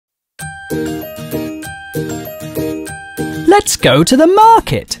Let's go to the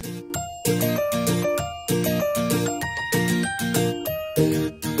market.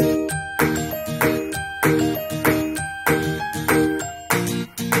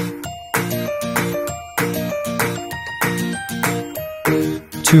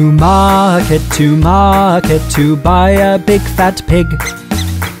 To market, to buy a big fat pig.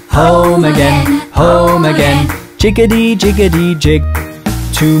 Home again, jiggedy, jiggedy, jig.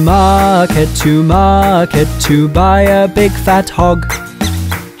 To market, to buy a big fat hog.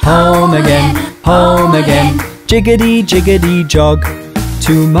 Home again, jiggedy, jiggedy, jog.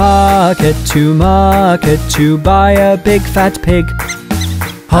 To market, to buy a big fat pig.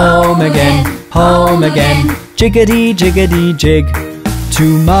 Home again, jiggedy, jiggedy, jig.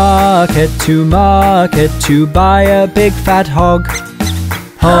 To market, to buy a big fat hog.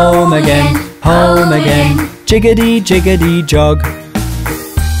 Home again, jiggedy, jiggedy, jog.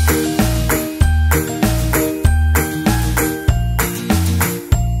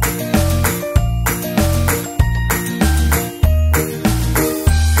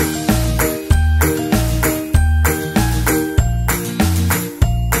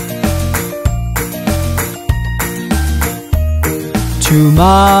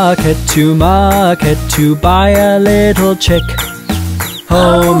 To market, to buy a little chick.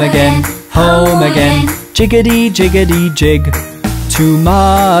 Home again, jiggedy, jiggedy, jig. To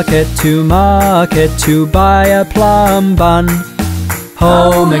market, to buy a plum bun.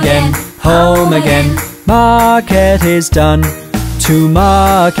 Home again, market is done. To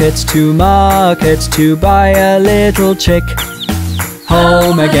market, to buy a little chick.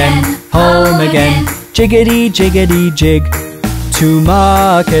 Home again, jiggedy, jiggedy, jig. To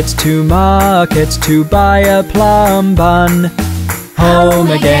market, to buy a plum bun. Home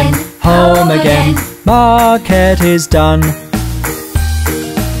again, market is done.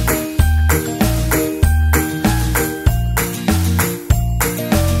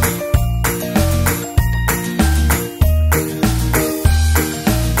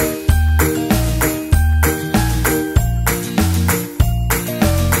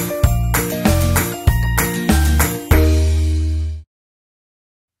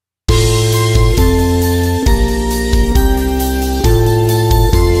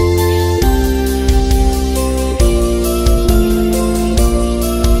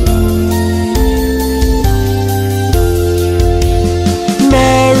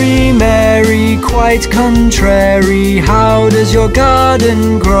 Quite contrary, how does your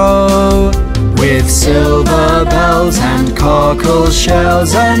garden grow? With silver bells and cockle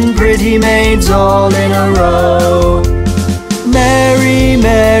shells and pretty maids all in a row. Mary,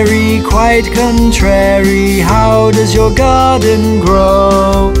 Mary, quite contrary, how does your garden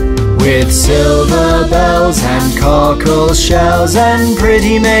grow? With silver bells and cockle shells and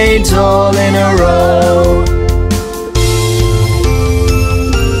pretty maids all in a row.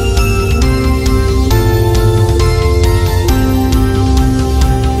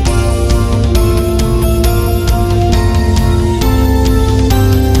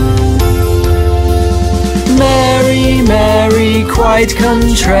 Mary, quite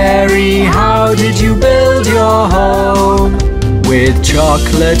contrary, how did you build your home? With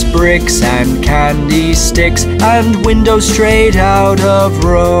chocolate bricks and candy sticks and windows straight out of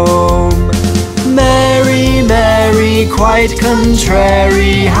Rome. Mary, Mary, quite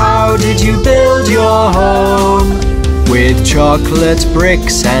contrary, how did you build your home? With chocolate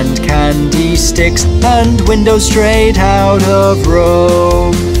bricks and candy sticks and windows straight out of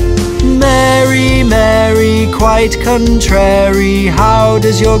Rome. Mary, Mary, quite contrary, how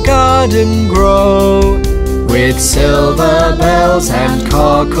does your garden grow? With silver bells and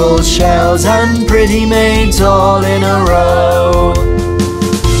cockle shells and pretty maids all in a row.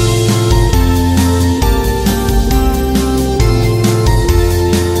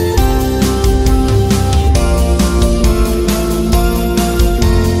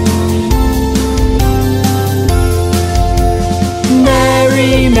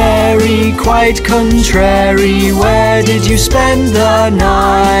 Mary, quite contrary, where did you spend the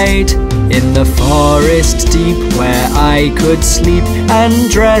night? In the forest deep where I could sleep and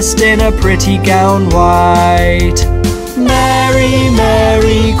dressed in a pretty gown white. Mary,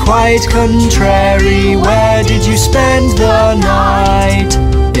 Mary, quite contrary, where did you spend the night?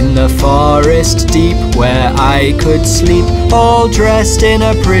 In the forest deep where I could sleep, all dressed in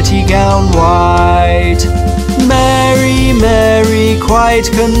a pretty gown white. Mary, Mary, quite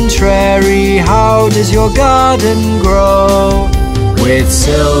contrary, how does your garden grow? With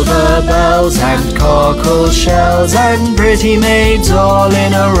silver bells and cockle shells and pretty maids all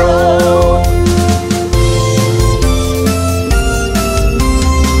in a row.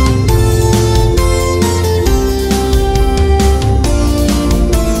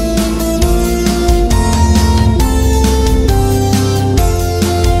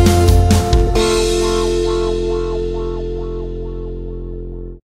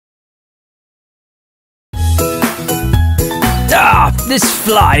 This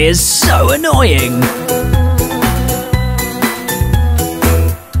fly is so annoying.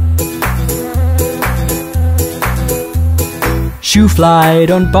 Shoo fly,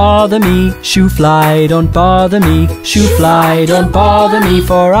 don't bother me. Shoo fly, don't bother me. Shoo fly, don't bother me,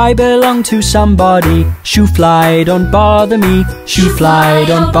 for I belong to somebody. Shoo fly, don't bother me. Shoo fly,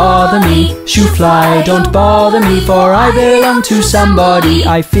 don't bother me. Shoo fly, don't bother me, for I belong to somebody.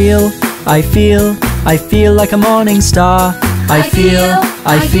 I feel like a morning star. I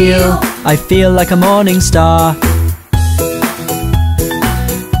feel like a morning star.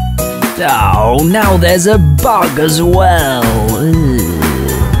 Oh, now there's a bug as well.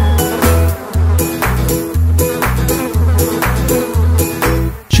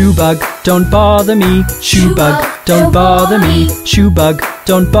 Shoe bug, don't bother me. Shoe bug, don't bother me. Shoe bug,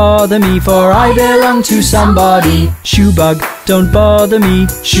 don't bother me, for I belong to somebody. Shoe bug, don't bother me.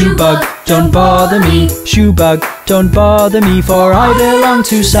 Shoe bug, don't bother me. Shoe bug, don't bother me, for I belong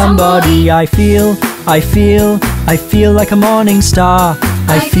to somebody. I feel like a morning star.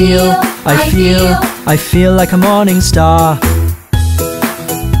 I feel like a morning star.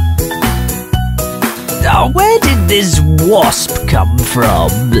 Oh, where did this wasp come from?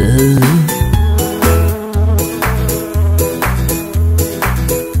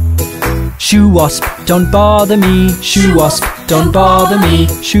 Shoe wasp, don't bother me. Shoe wasp, don't bother me.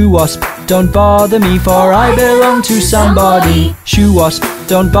 Shoe wasp, don't bother me, for I belong to somebody. Shoe wasp,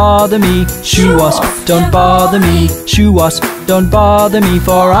 don't bother me. Shoe wasp, don't bother me. Shoe wasp, don't bother me,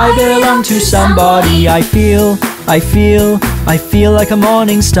 for I belong to somebody. I feel like a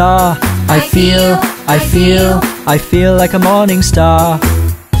morning star. I feel like a morning star.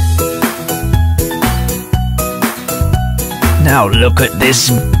 Now look at this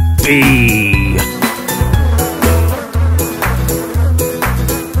bee.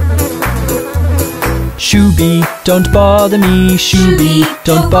 Shoe bee, don't bother me. Shoe bee,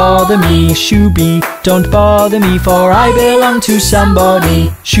 don't bother me. Shoe bee, don't bother me, for I belong to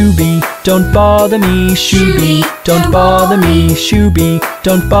somebody. Shoe bee, don't bother me. Shoe bee, don't bother me. Shoe bee,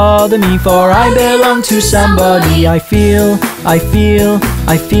 don't bother me, for I belong to somebody. I feel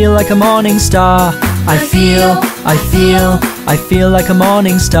like a morning star. I feel like a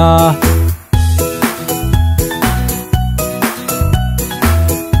morning star.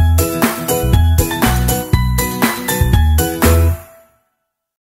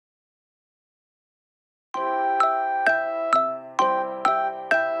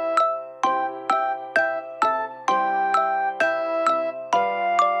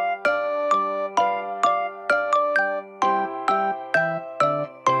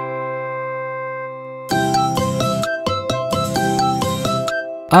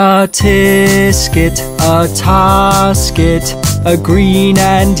 A tisket, a tasket, a green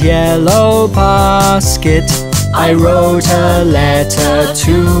and yellow basket. I wrote a letter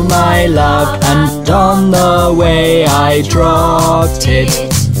to my love, and on the way I dropped it.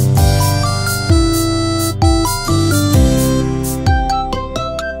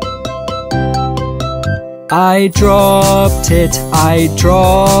 I dropped it,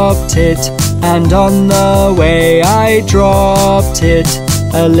 and on the way I dropped it.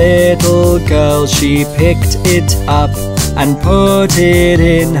 A little girl, she picked it up and put it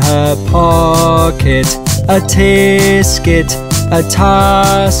in her pocket. A tisket, a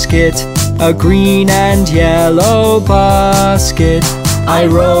tasket, a green and yellow basket. I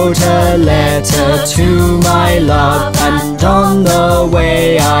wrote a letter to my love, and on the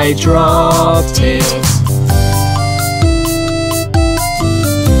way I dropped it.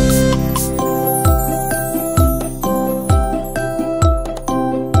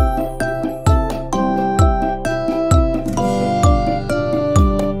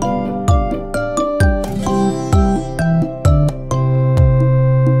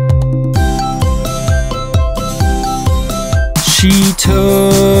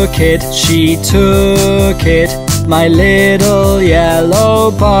 She took it, my little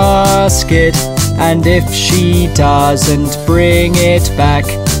yellow basket. And if she doesn't bring it back,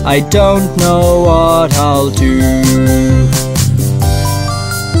 I don't know what I'll do.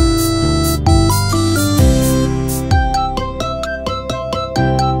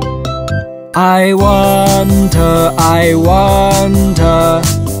 I wonder,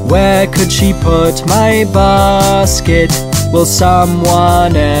 where could she put my basket? Will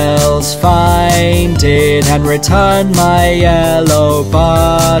someone else find it and return my yellow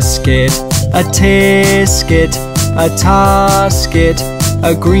basket? A tisket, a tasket,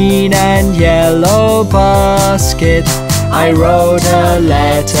 a green and yellow basket. I wrote a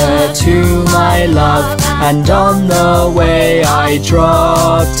letter to my love, and on the way I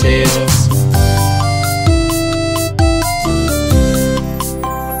dropped it.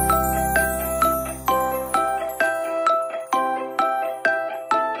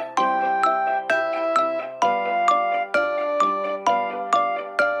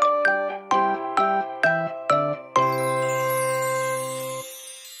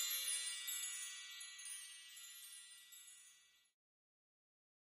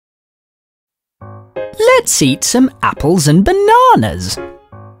 Let's eat some apples and bananas.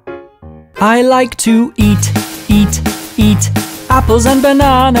 I like to eat apples and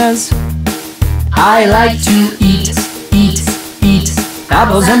bananas. I like to eat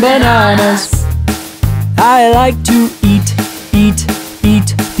apples and bananas. I like to eat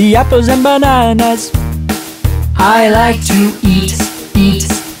the apples and bananas. I like to eat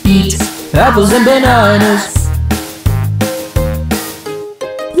apples and bananas.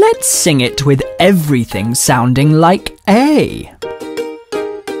 Let's sing it with everything sounding like A.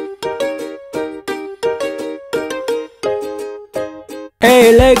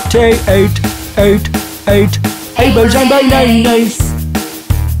 I like to eat apples and bananas.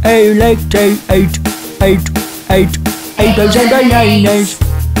 I like to eat apples and bananas.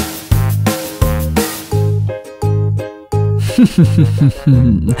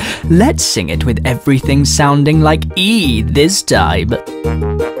 Let's sing it with everything sounding like E this time. I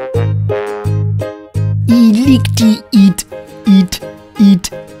like to eat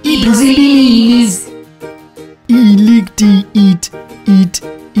apples and bananas. I like to eat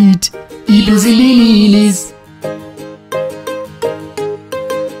apples and bananas.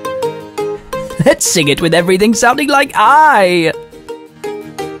 Let's sing it with everything sounding like I.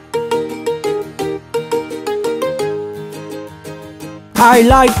 I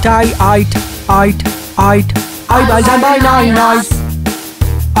like to eat apples and bananas.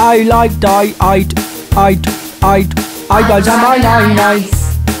 I like to eat apples and bananas.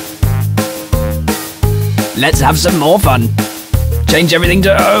 Let's have some more fun. Change everything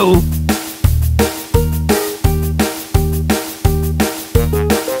to O.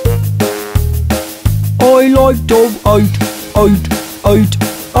 I like to eat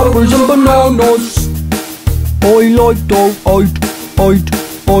apples and bananas. I like to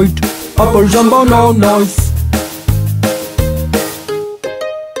eat apples and bananas.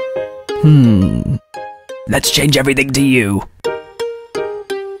 Let's change everything to U.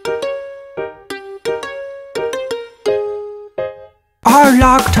 I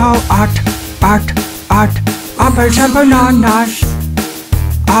like to eat apples and bananas.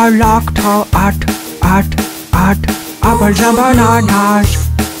 I like to eat apples and bananas.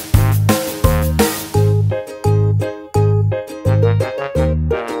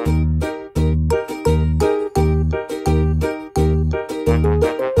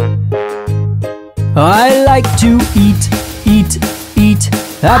 I like to eat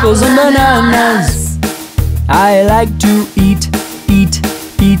apples and bananas. I like to eat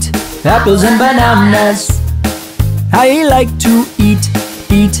apples and bananas. I like to eat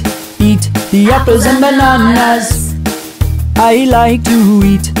the apples and bananas. I like to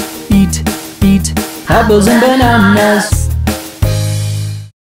eat apples and bananas.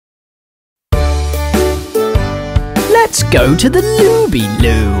 Let's go to the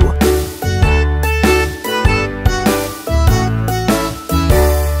Looby-Loo.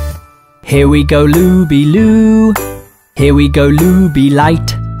 Here we go, Looby-Loo. Here we go,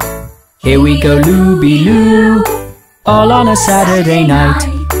 Looby-Light. Here we go, Looby-Loo. All on a Saturday night.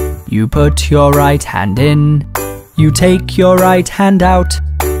 You put your right hand in. You take your right hand out.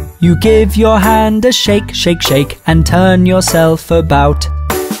 You give your hand a shake, shake, shake, and turn yourself about.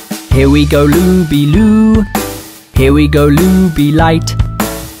 Here we go, Looby-Loo. Here we go, Looby-Light.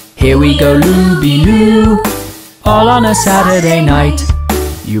 Here we go, Looby-Loo. All on a Saturday night.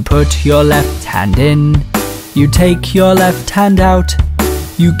 You put your left hand in. You take your left hand out.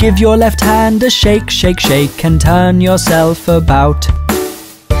 You give your left hand a shake, shake, shake, and turn yourself about.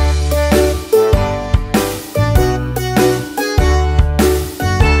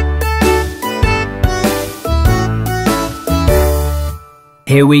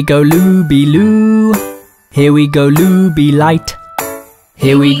 Here we go, Looby-Loo. Here we go, Looby-Light.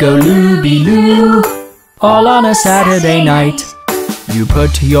 Here we go, Looby-Loo. All on a Saturday night. You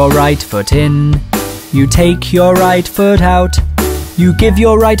put your right foot in. You take your right foot out. You give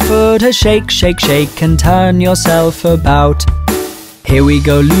your right foot a shake, shake, shake, and turn yourself about. Here we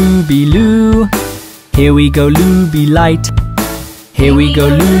go, Looby-Loo. Here we go, Looby-Light. Here we go,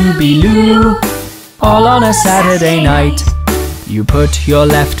 Looby-Loo. All on a Saturday night. You put your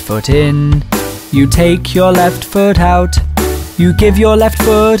left foot in. You take your left foot out. You give your left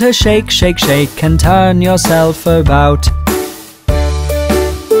foot a shake, shake, shake, and turn yourself about.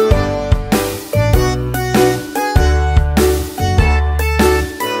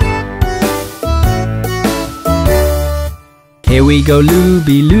 Here we go,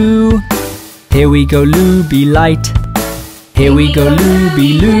 Looby-Loo. Here we go, Looby-Light. Here we go,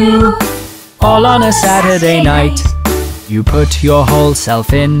 Looby-Loo. All on a Saturday night. You put your whole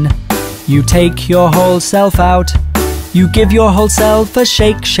self in. You take your whole self out. You give your whole self a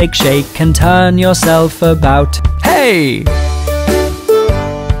shake, shake, shake, and turn yourself about. Hey!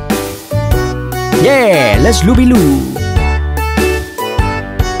 Yeah, let's looby-loo.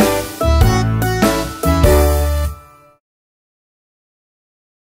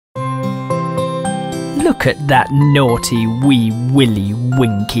 Look at that naughty wee Willy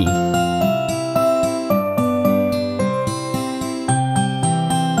Winky.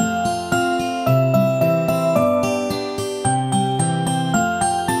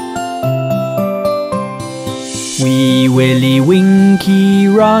 Wee Willy Winky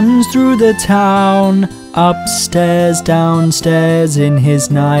runs through the town, upstairs, downstairs in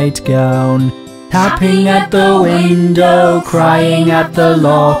his nightgown, tapping at the window, crying at the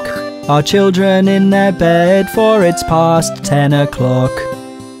lock. Are children in their bed, for it's past 10 o'clock.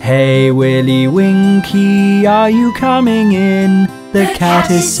 Hey Willy Winky, are you coming in? The cat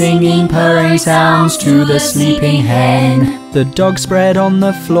is singing purring sounds to the sleeping hen. The dog spread on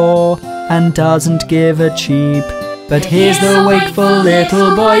the floor and doesn't give a cheep, but here's the wakeful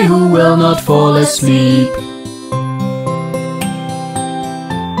little boy who will not fall asleep.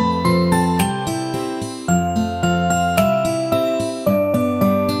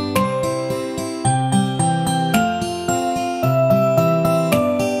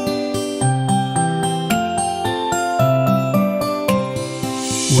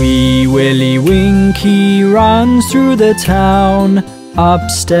 Wee Willy Winky runs through the town,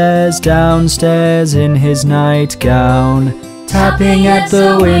 upstairs, downstairs in his nightgown, tapping at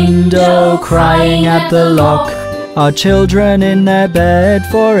the window, crying at the lock. Are children in their bed,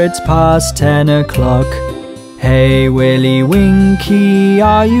 for it's past 10 o'clock. Hey Willy Winky,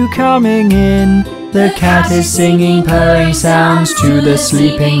 are you coming in? The cat is singing purring sounds to the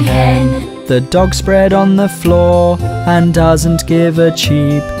sleeping hen. The dog spread on the floor and doesn't give a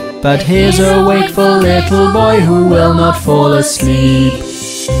cheep, but here's a wakeful little boy who will not fall asleep.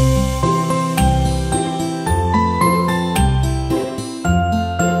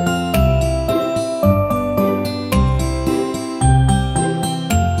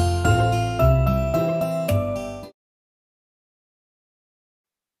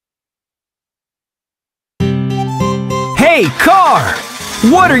 Hey, car!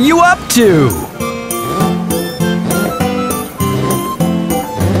 What are you up to?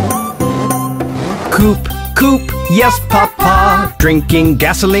 Coop, coop, yes papa. Drinking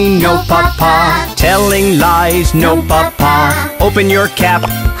gasoline, no papa. Telling lies, no papa. Open your cap,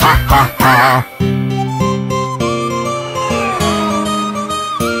 ha ha ha.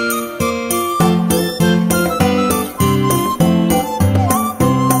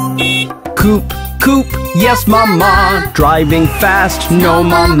 Coop, coop, yes mama. Driving fast, no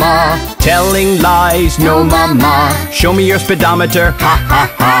mama. Telling lies, no mama. Show me your speedometer, ha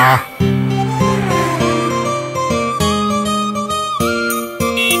ha ha.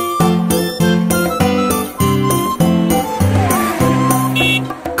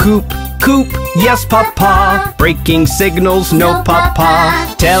 Coop, coop, yes papa. Breaking signals, no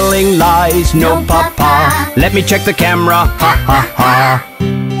papa. Telling lies, no papa. Let me check the camera, ha ha ha.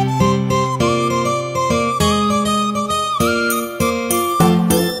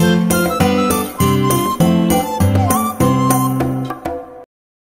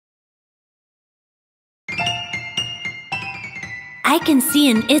 I can see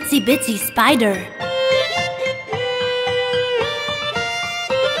an itsy-bitsy spider.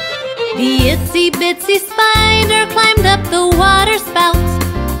 The itsy-bitsy spider climbed up the water spout.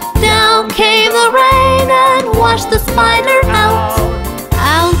 Down came the rain and washed the spider out.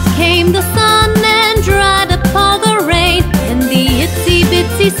 Out came the sun and dried up all the rain. And the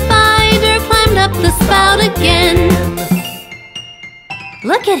itsy-bitsy spider climbed up the spout again.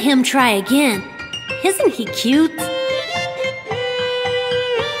 Look at him try again. Isn't he cute?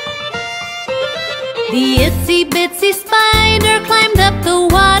 The itsy-bitsy spider climbed up the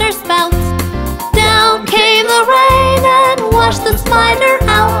water spout. Down came the rain and washed the spider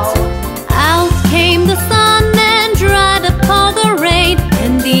out. Out came the sun and dried up all the rain.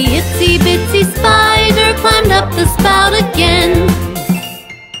 And the itsy-bitsy spider climbed up the spout again.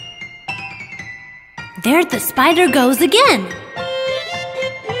 There the spider goes again.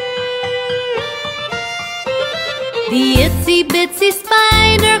 The itsy-bitsy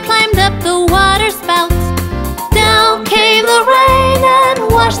spider climbed up the water spout. Down came the rain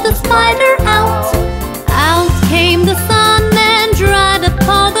and washed the spider out. Out came the sun and dried up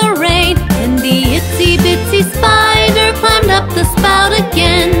all the rain. And the itsy-bitsy spider climbed up the spout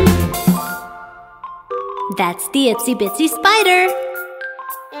again. That's the itsy-bitsy spider.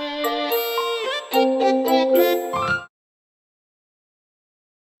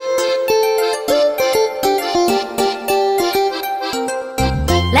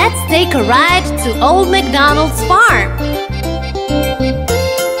 take a ride to Old MacDonald's farm.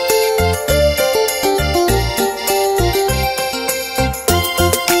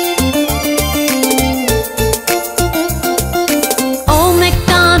 Old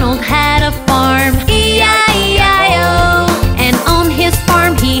MacDonald had a farm, E-I-E-I-O. And on his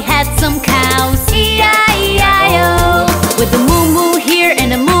farm he had some cows, E-I-E-I-O. With a moo-moo here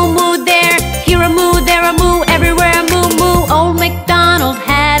and a moo-moo there, here a moo, there a moo, everywhere a moo-moo. Old MacDonald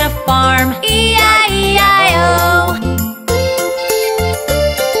had a farm, E-I-E-I-O.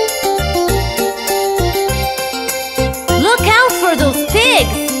 Look out for those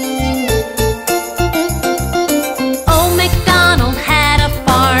pigs! Old MacDonald had a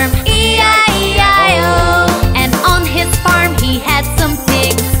farm, E-I-E-I-O. And on his farm he had some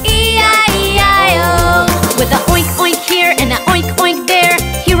pigs, E-I-E-I-O. With a oink oink here and a oink oink there,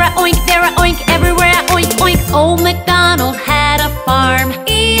 here a oink, there a oink, everywhere a oink oink. Old MacDonald had a farm,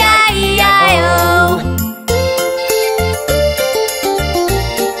 E-I-E-I-O.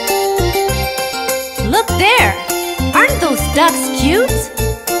 Look there! Aren't those ducks cute?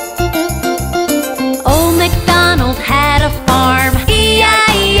 Old MacDonald had a farm,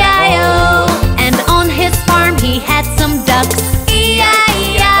 E-I-E-I-O. And on his farm he had some ducks,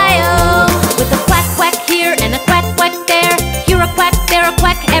 E-I-E-I-O. With a quack quack here and a quack quack there, here a quack, there a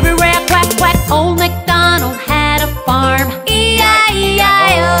quack, everywhere a quack quack. Old MacDonald had a farm,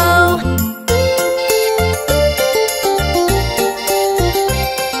 E-I-E-I-O.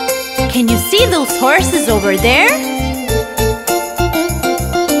 Can you see those horses over there?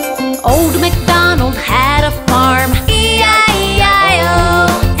 Old MacDonald had a farm, E-I-E-I-O.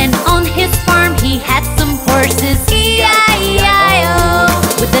 And on his farm he had some horses, E-I-E-I-O.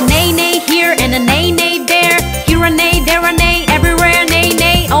 With a neigh-neigh here and a neigh-neigh there, here a neigh, there a neigh, everywhere a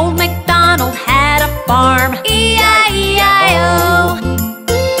neigh-neigh. Old MacDonald had a farm, E-I-E-I-O.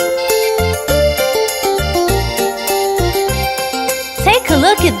 Take a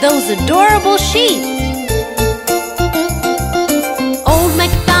look at those adorable sheep. Old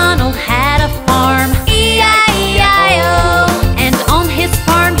MacDonald had a farm, E-I-E-I-O. And on his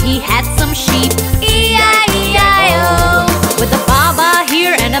farm he had some sheep, E-I-E-I-O. With a ba-ba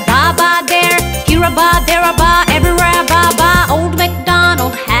here and a ba-ba there, here a ba, there a ba, everywhere a ba-ba. Old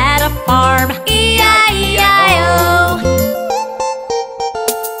MacDonald had a farm, E-I-E-I-O.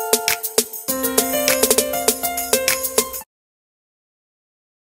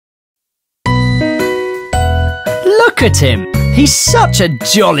 Look at him! He's such a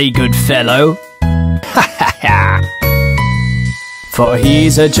jolly good fellow! Ha ha ha! For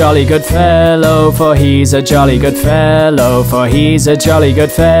he's a jolly good fellow, for he's a jolly good fellow, for he's a jolly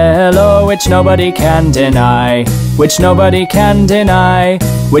good fellow, which nobody can deny, which nobody can deny,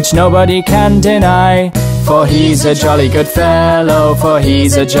 which nobody can deny. For he's a jolly good fellow, for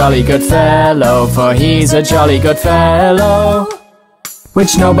he's a jolly good fellow, for he's a jolly good fellow,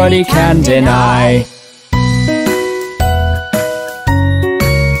 which nobody can deny.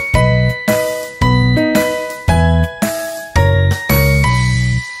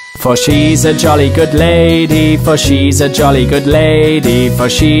 For she's a jolly good lady, for she's a jolly good lady, for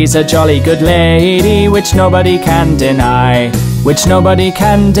she's a jolly good lady, which nobody can deny, which nobody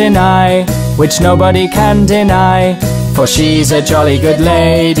can deny, which nobody can deny. For she's a jolly good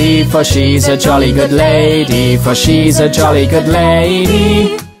lady, for she's a jolly good lady, for she's a jolly good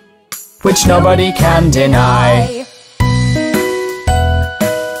lady, which nobody can deny.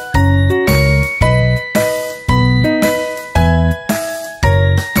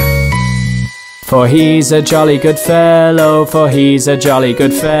 For he's a jolly good fellow, for he's a jolly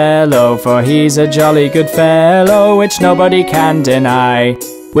good fellow, for he's a jolly good fellow, which nobody can deny,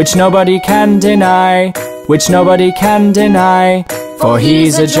 which nobody can deny, which nobody can deny. For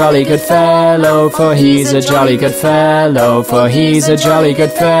he's a jolly good fellow, for he's a jolly good fellow, for he's a jolly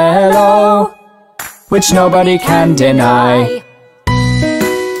good fellow, which nobody can deny.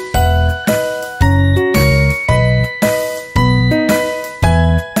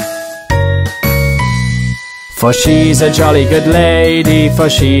 For she's a jolly good lady, for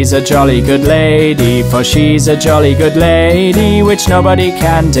she's a jolly good lady, for she's a jolly good lady, which nobody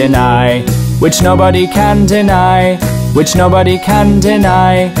can deny, which nobody can deny, which nobody can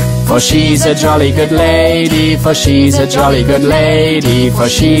deny. For she's a jolly good lady, for she's a jolly good lady, for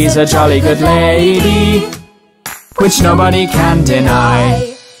she's a jolly good lady, which nobody can deny.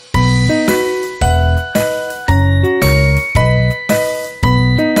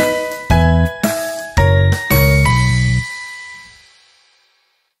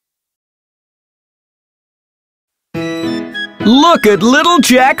 Look at little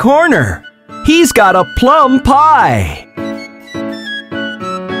Jack Horner. He's got a plum pie.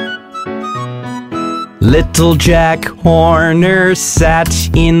 Little Jack Horner sat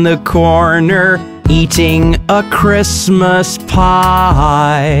in the corner, eating a Christmas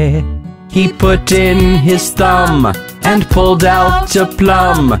pie. He put in his thumb and pulled out a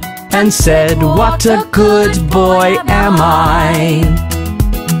plum, and said, "What a good boy am I."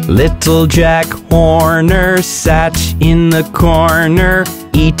 Little Jack Horner sat in the corner,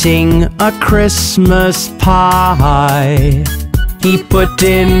 eating a Christmas pie. He put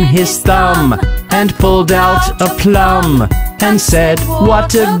in his thumb and pulled out a plum, and said,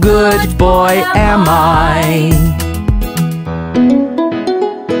 "What a good boy am I."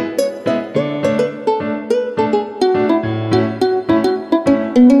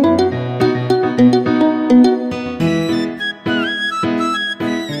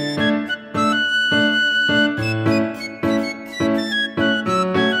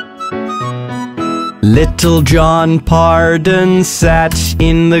 Little John Pardon sat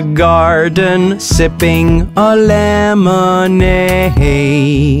in the garden, sipping a lemonade.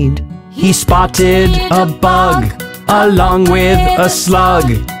 He spotted a bug along with a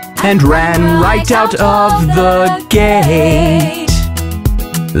slug, and ran right out of the gate.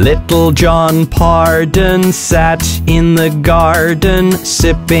 Little John Pardon sat in the garden,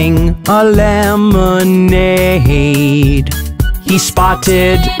 sipping a lemonade. He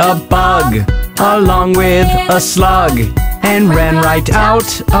spotted a bug along with a slug, and ran right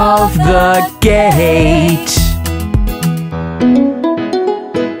out of the gate.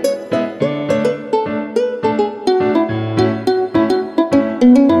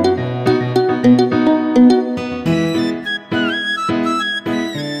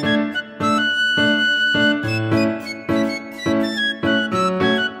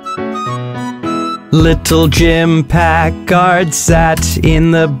 Little Jim Packard sat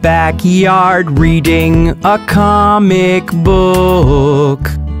in the backyard, reading a comic book.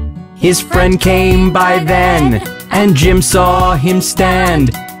 His friend came by then, and Jim saw him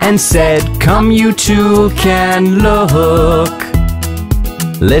stand, and said, "Come, you two can look."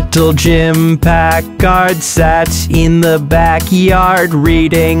 Little Jim Packard sat in the backyard,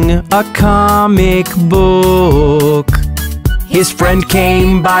 reading a comic book. His friend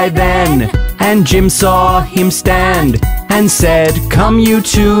came by then, and Jim saw him stand, and said, "Come, you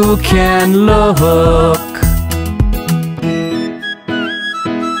two can look."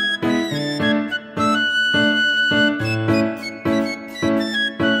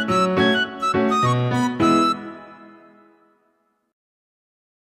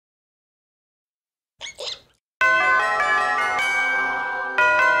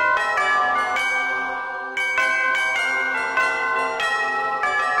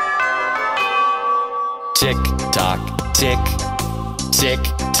 Tick tock, tick, tick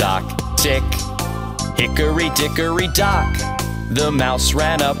tock, tick. Hickory dickory dock, the mouse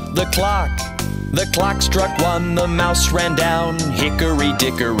ran up the clock. The clock struck 1, the mouse ran down. Hickory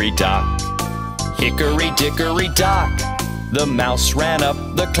dickory dock, hickory dickory dock, the mouse ran up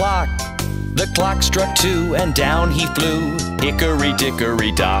the clock. The clock struck 2, and down he flew. Hickory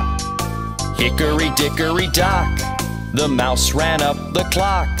dickory dock, hickory dickory dock, the mouse ran up the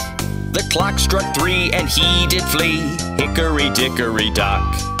clock. The clock struck 3, and he did flee. Hickory dickory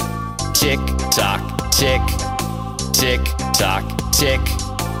dock. Tick tock, tick, tick tock, tick.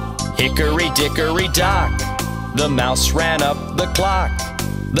 Hickory dickory dock, the mouse ran up the clock.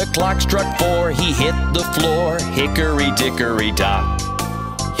 The clock struck 4, he hit the floor. Hickory dickory dock,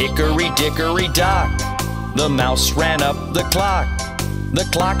 hickory dickory dock, the mouse ran up the clock. The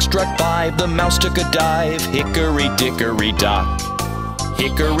clock struck 5, the mouse took a dive. Hickory dickory dock,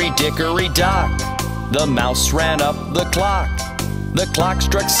 hickory dickory dock, the mouse ran up the clock. The clock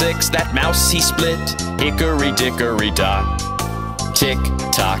struck 6, that mouse he split. Hickory dickory dock. Tick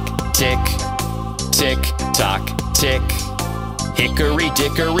tock, tick, tick tock, tick. Hickory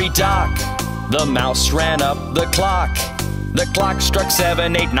dickory dock, the mouse ran up the clock. The clock struck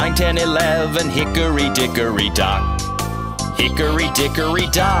 7, 8, 9, 10, 11. Hickory dickory dock. Hickory dickory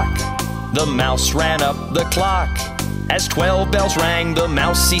dock, the mouse ran up the clock. As 12 bells rang, the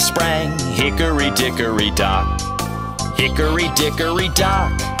mouse he sprang. Hickory dickory dock, hickory dickory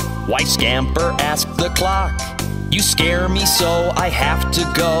dock, why scamper, asked the clock. You scare me so I have to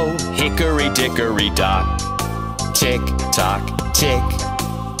go. Hickory dickory dock. Tick tock, tick,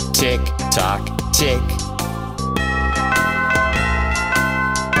 tick tock, tick.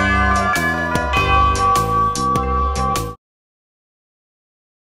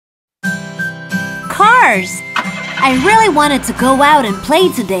 Cars! I really wanted to go out and play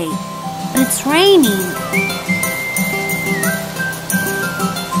today, but it's raining.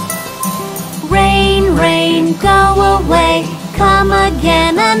 Rain, rain, go away. come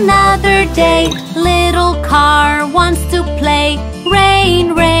again another day. Little car wants to play.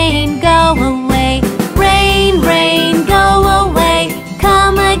 Rain, rain, go away. Rain, rain, go away.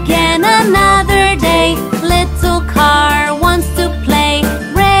 Come again another day. Little car wants to play.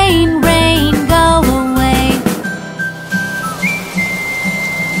 Rain, rain, go away.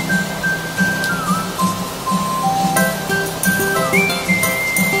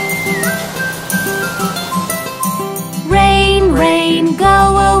 Rain, rain, go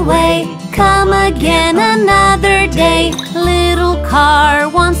away. Come again another day. Little car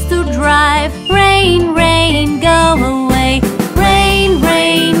wants to drive. Rain, rain, go away. Rain,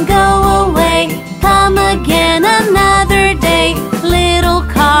 rain, go away. Come again another day. Little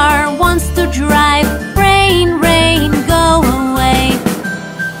car wants to drive. Rain, rain, go away.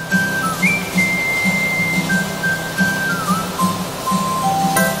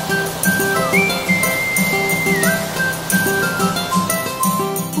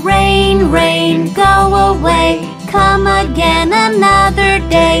 Rain, rain, go away. Come again another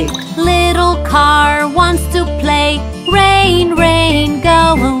day. Little car wants to play. Rain, rain,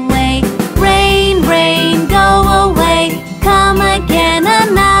 go away. Rain, rain, go away. Come again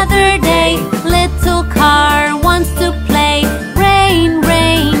another day. Little car wants to play. Rain,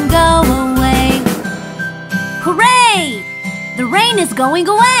 rain, go away. Hooray! The rain is going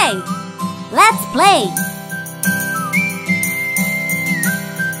away. Let's play.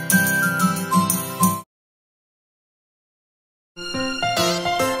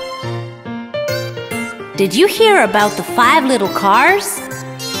 Did you hear about the 5 little cars?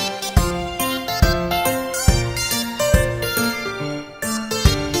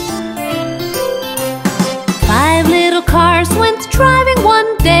 Five little cars went driving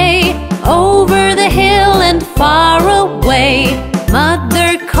one day over the hill and far away.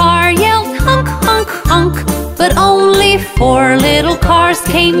 Mother car yelled honk, honk, honk, but only 4 little cars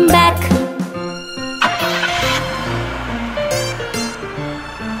came back.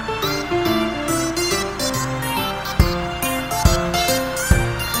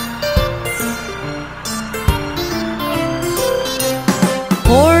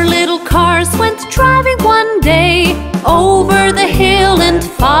 Went driving one day over the hill and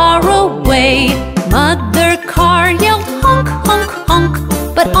far away. Mother car yelled honk, honk, honk,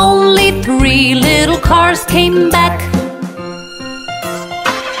 but only 3 little cars came back.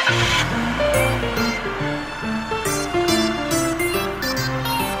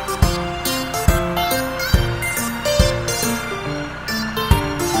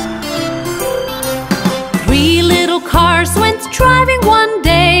 3 little cars went driving one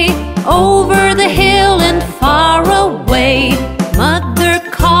day over the hill and far away. Mother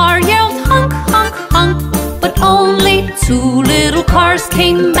car yelled honk, honk, honk, but only 2 little cars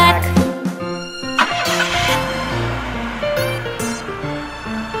came back.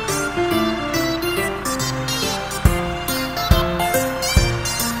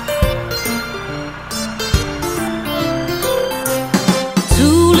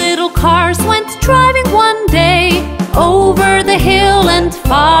 Cars went driving one day over the hill and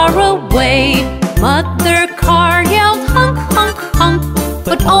far away. Mother car yelled honk, honk, honk,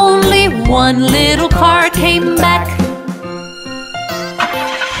 but only 1 little car came back.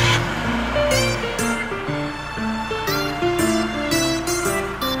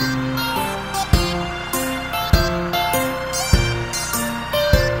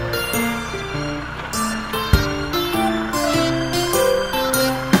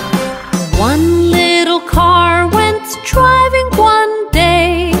 One little car went driving one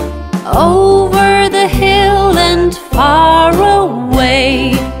day over the hill and far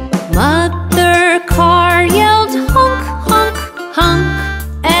away. Mother car yelled honk, honk, honk,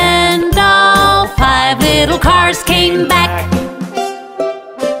 and all 5 little cars came back.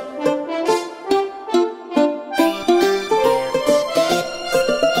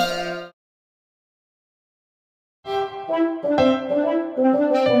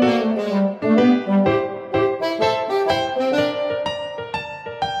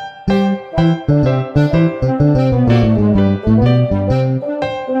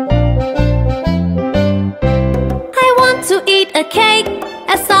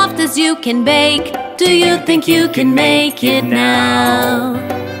 You can bake. Do you think you can make it now?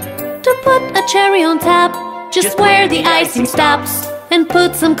 To put a cherry on top, just where the icing stops, and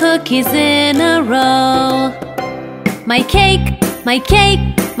put some cookies in a row. My cake,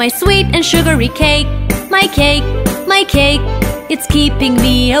 my sweet and sugary cake. My cake, it's keeping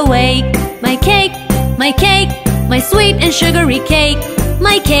me awake. My cake, my sweet and sugary cake.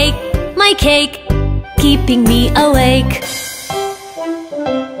 My cake, keeping me awake.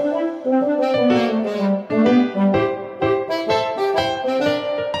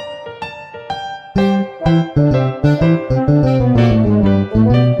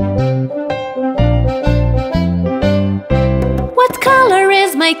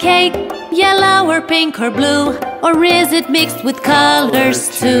 cake yellow or pink or blue? Or is it mixed with colors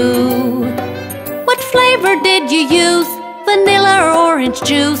too? What flavor did you use? Vanilla or orange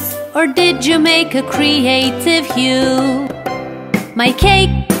juice? Or did you make a creative hue? My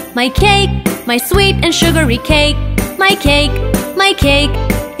cake, my sweet and sugary cake. My cake,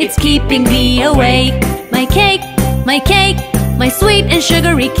 it's keeping me awake. My cake, my sweet and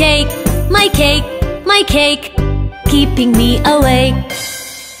sugary cake. My cake, keeping me awake.